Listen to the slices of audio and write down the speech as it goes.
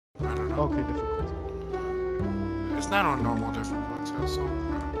Okay, difficult. It's not on normal difficulty, so...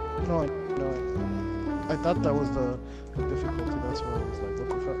 No, I thought that was the difficulty. That's why I was like, what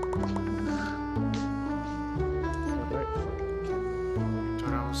the fuck? Alright, fucking camera. You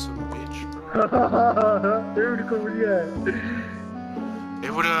thought I was some bitch, bro? There we go, yeah.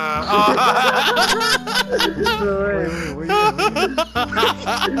 It would've... Wait, where you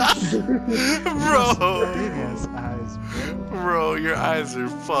Bro! Big ass eyes, bro. Bro, your eyes are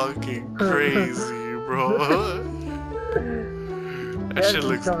fucking crazy, bro. That shit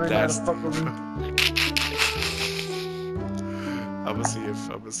looks nasty, bro. I'ma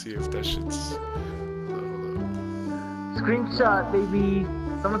see if that shit's... Hold up. Screenshot, baby.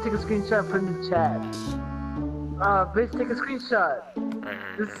 Someone take a screenshot, put it in the chat. Bitch, take a screenshot.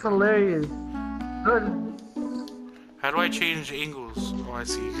 Alright. This is hilarious. Good. How do I change angles? Oh, I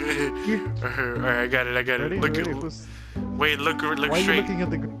see. Alright, I got it. Ready? Look Ready? at... Wait, look Why are you straight. looking at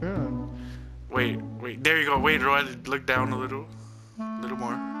the ground? Wait. There you go. Wait, look down a little. A little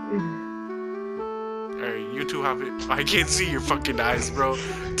more. Alright, you two have it. I can't see your fucking eyes, bro.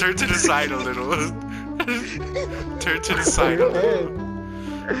 Turn to the side a little. Turn to the side a little.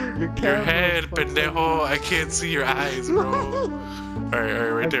 Your head, pendejo. I can't see your eyes, bro.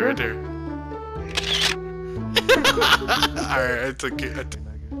 Alright, right there. Alright, I took it.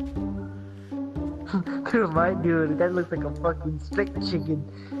 Dude, my dude, that looks like a fucking split chicken.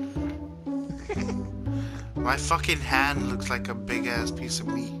 My fucking hand looks like a big ass piece of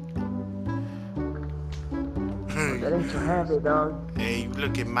meat. That ain't your hand, dog. Hey, you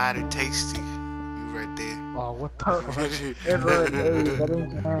looking mighty tasty. You right there. Oh, what the fuck? Hey, bro, hey, that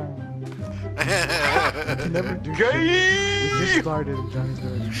ain't your hand. I can never do shit. We just started and Johnny's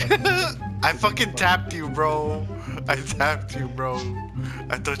gonna I fucking tapped you, bro. I tapped you, bro.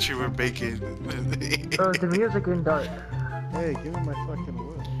 I thought you were baking. Bro, the music in dark. Hey, give me my fucking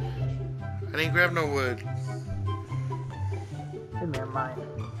wood. I didn't grab no wood. Give me mine.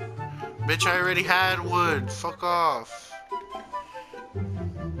 Bitch, I already had wood. Fuck off.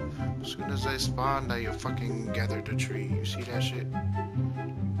 As soon as I spawned, I fucking gathered a tree. You see that shit?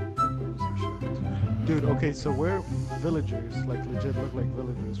 Dude, okay, so we're villagers, like legit look like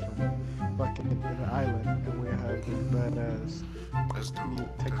villagers from fucking in an island, and we have this badass Let's do it.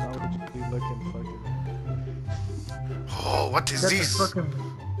 technology looking fucking. Oh, what is That's this? a fucking...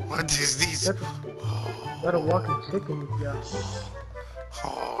 What is this? Got a walking chicken, yeah.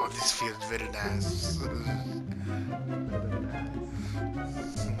 Oh, this feels very nice.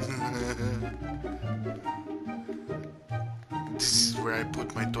 This is where I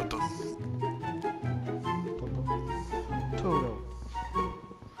put my toto. Toto.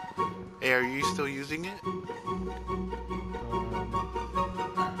 Hey, are you still using it?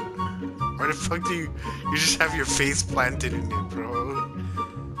 Where the fuck do you just have your face planted in it, bro?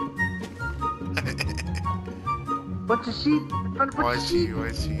 Bunch of sheep. Oh, I see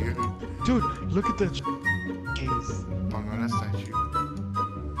you. Dude, look at that case. Oh no, that's not you.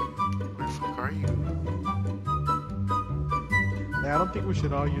 Where the fuck are you? Yeah, I don't think we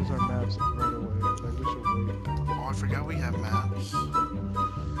should all use our maps right away. Like, we should wait. Oh, I forgot we have maps.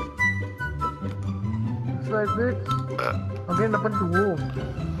 It's like, bitch. I'm getting a bunch of wool.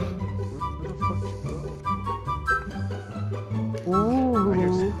 Where the fuck you go? I hear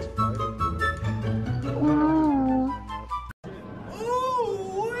Ooh. some spider. Ooh.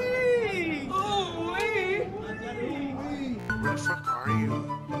 Where the fuck are you?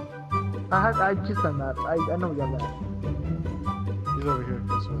 I just done that. I know we got that. He's over here,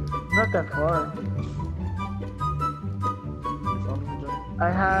 this way. Not that far. You found him, Johnny? I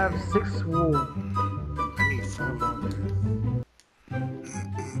have 6 wool. I need food.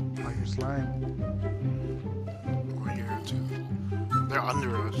 Oh, your slime. We're here too. They're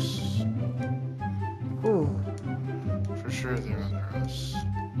under us. Ooh. For sure they're under us.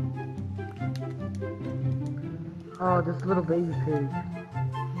 Oh, this little baby pig.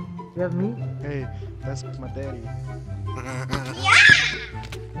 You have meat? Hey, that's my daddy.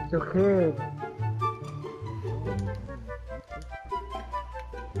 It's your kid.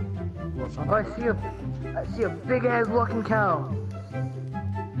 Well, I found Oh, I him. see a big ass walking cow. Oh,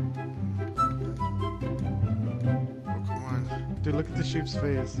 come on. Dude, look at the sheep's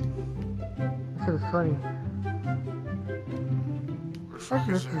face. This is funny. Where the I fuck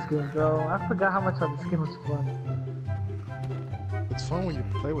missed is this it? game, bro. I forgot how much of this game was fun. It's fun when you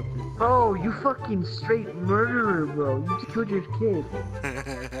play with people. Bro, you fucking straight murderer, bro. You just killed your kid.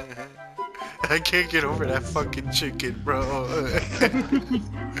 I can't get over that fucking chicken, bro.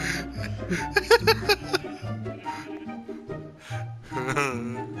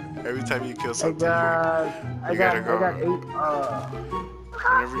 Every time you kill something, I got 8, you gotta go. I got 8,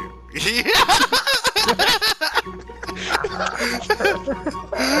 whatever you...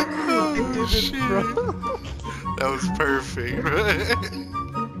 Oh, shit. That was perfect.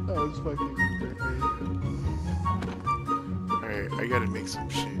 That was fucking perfect. Alright, I gotta make some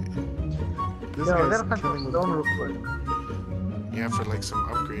shit. This Yo, guy's gotta find some killing with stone real quick. Yeah, for like some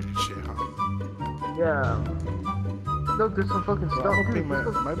upgraded shit, huh? Yeah. Look, there's some fucking Well, stuff. I'm Dude,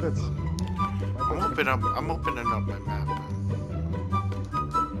 hoping my bed's... I'm opening up my map.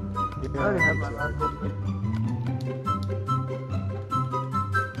 I already have my eyes open.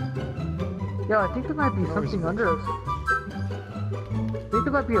 Yo, I think there might be something under us. I think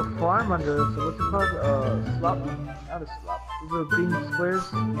there might be a farm under us. So what's it called? Slop? Not a slop. These are green squares.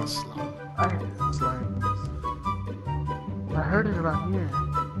 Slime. I heard it around here.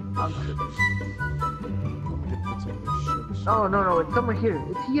 I'm tripping. I'm gonna get some of this shit. Oh, no, it's somewhere here.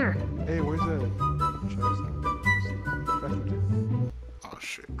 It's here. Hey, where's the chest? Oh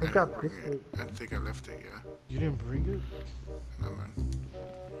shit. I got this way. I think I left it, yeah. You didn't bring it? No, man.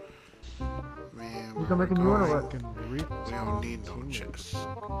 Man, You can make a new one or what? Fucking read. we don't need no chest.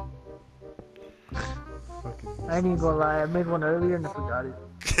 Fucking... I ain't even gonna lie. I made one earlier and I forgot it.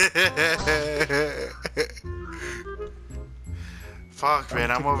 Fuck, man,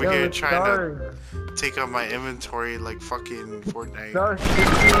 I'm over here it's trying dark. to take out my inventory like fucking Fortnite. Dark.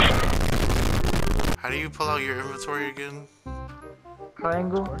 How do you pull out your inventory again?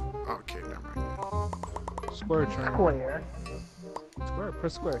 Triangle. Okay, never mind. Square triangle. Square. Square.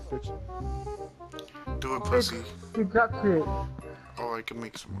 Press square, bitch. Do it, pussy. He dropped it. Oh, I can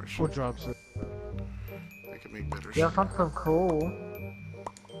make some more shit. What drops it? I can make better Yeah, I shit. found some coal.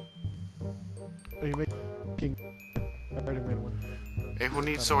 Are you making... I already made one. Hey, who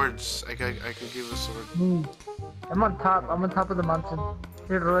needs swords? I could give a sword. Me. I'm on top. I'm on top of the mountain.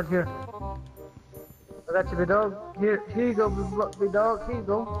 Here, right here. I got you, big dog. Here you go, big dog. Here you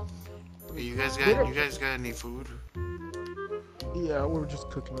go. Hey, you guys got any food? Yeah, we're just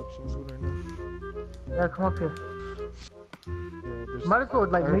cooking up some food right now. Yeah, come up here. Yeah, there's... Might as well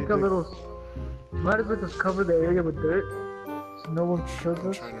like I already make a did. little. Might as well just cover the area with dirt, so no one kills I'm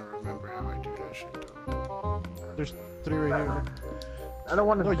us. trying to remember how I do that shit though. There's 3 right here. I don't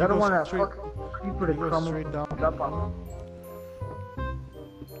want to. No, you I don't go want that straight- fucking creeper to you go come straight down. up on me.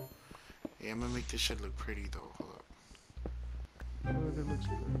 Yeah, I'm gonna make this shit look pretty though. Hold up. Oh, that looks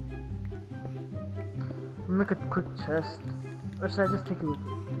good. Make a quick chest. Or should I just take it with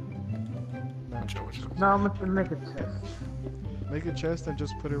me? Watch out, watch out. No, I'm gonna make a chest. Make a chest and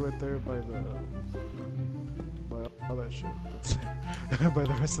just put it right there by the... by all that shit that's there. By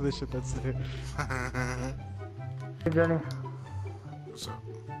the rest of the shit that's there. Hey, Johnny. What's up?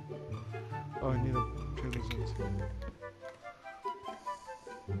 Oh, I need to turn this into...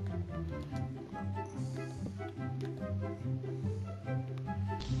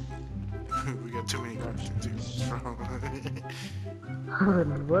 We got too many questions to choose from.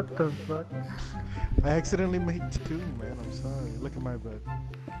 What the fuck? I accidentally made 2, man. I'm sorry. Look at my bed.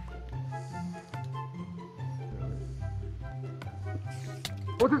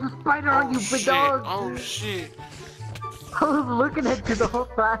 Oh, there's a spider on you, big shit. dog! Oh shit! I was looking at you the whole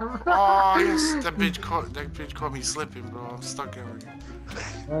time. Oh yes, that bitch caught me slipping, bro. I'm stuck over here.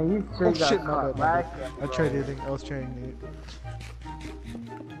 Man, you Oh straight got shit, my caught bad. lacking, I bro. tried eating. I was trying to eat.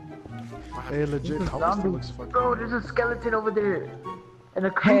 Hey, legit, There's a how zombie. looks fucking... Bro, there's a skeleton over there. And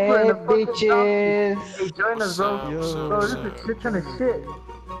a creeper Hey, and a fucking zombie. bitches! Hey, join us, bro. Yo. Bro, this is a shit ton of shit.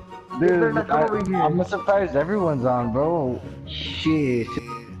 Dude, better not come over here. I'm surprised everyone's on, bro. Shit.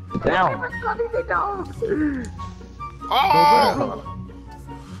 Sit down. Oh!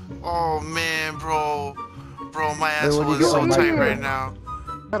 Oh man, bro. Bro, my asshole what is you so got? tight right now.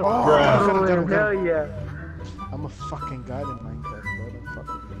 Got him. Oh, Got him. hell yeah. I'm a fucking god in Minecraft, bro. Don't fuck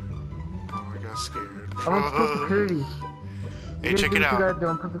with me. Oh, I got scared. I'm on put security. Hey, check it out. Check.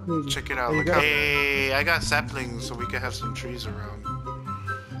 Check it out. Hey, you Look, got- hey, I got saplings so we can have some trees around.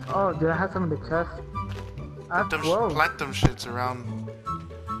 Oh, did I have some in the chest? I have 12. Plant them shits around.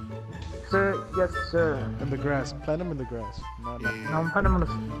 Sir, yes, sir. In the grass. Plant them in the grass. No, no. No, Yeah. I'm putting them on the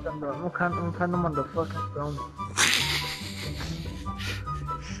stone, bro. I'm putting them on the fucking stone.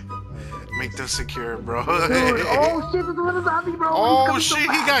 Make them secure, bro. Dude, oh shit, there's another zombie, bro. Oh He's shit,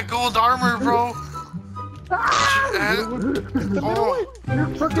 coming he so got gold armor, bro. fast. Oh,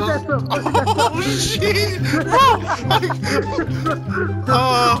 Look at that stuff. oh shit, bro.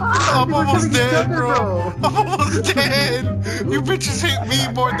 I'm almost dead, bro. I'm almost dead. You bitches hit me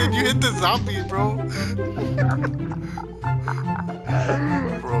more than you hit the zombie, bro.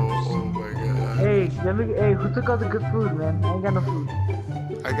 Bro, oh my god. Hey, who took all the good food, man? I ain't got no food.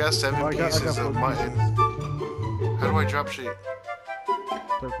 I got 7 Oh, I got pieces of 4 mutton. pieces. How do I drop shit?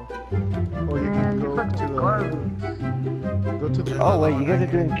 circle. Or you Man, can you go fucking to the garbage. go to the. Oh wait, you guys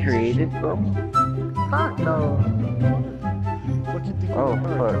are doing creative, bro? Fuck no. What you think? Oh, You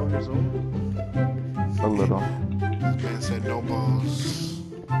are, fuck. 12 years old? A little. This man said no balls.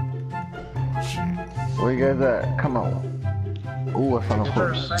 Shit. Where you guys at? Come on. Ooh, I found a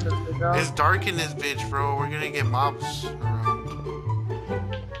horse. It's dark in this bitch, bro. We're gonna get mobs around.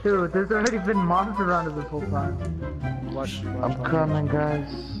 Dude, there's already been mobs around us this whole time. Watch. I'm coming,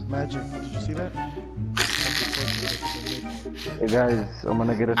 guys. Magic. Did you see that? Hey guys, I'm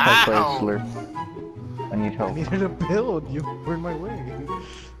gonna get attacked by a Ow! slurp. I need I help. needed a build. You were in my way.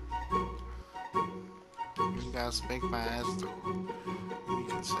 You gotta spank my ass though. You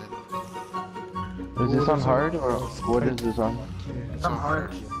consent. Is this on hard or what is this on? It's on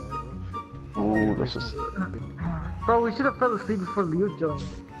hard. Ooh, this is. Bro, we should have fell asleep before Leo joined.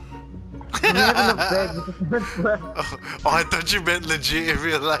 We have enough bed with the beds left. Oh, I thought you meant legit in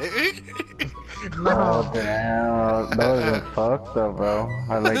real life. Oh No. damn, that wasn't fucked up, bro.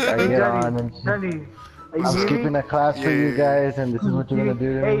 I Hey, get on and Johnny, are you I'm hear skipping me? a class for you guys, and this is what you're gonna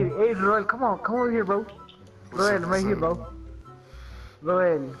do to Hey, me. hey, Roel, come over here, bro. Roel, I'm right here, bro.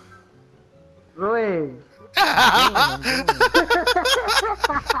 Roel. Roel.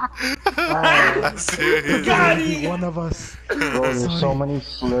 I'm serious. Be one of us. Bro, there's so many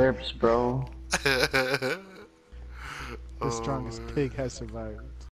slurps, bro. The strongest pig has survived.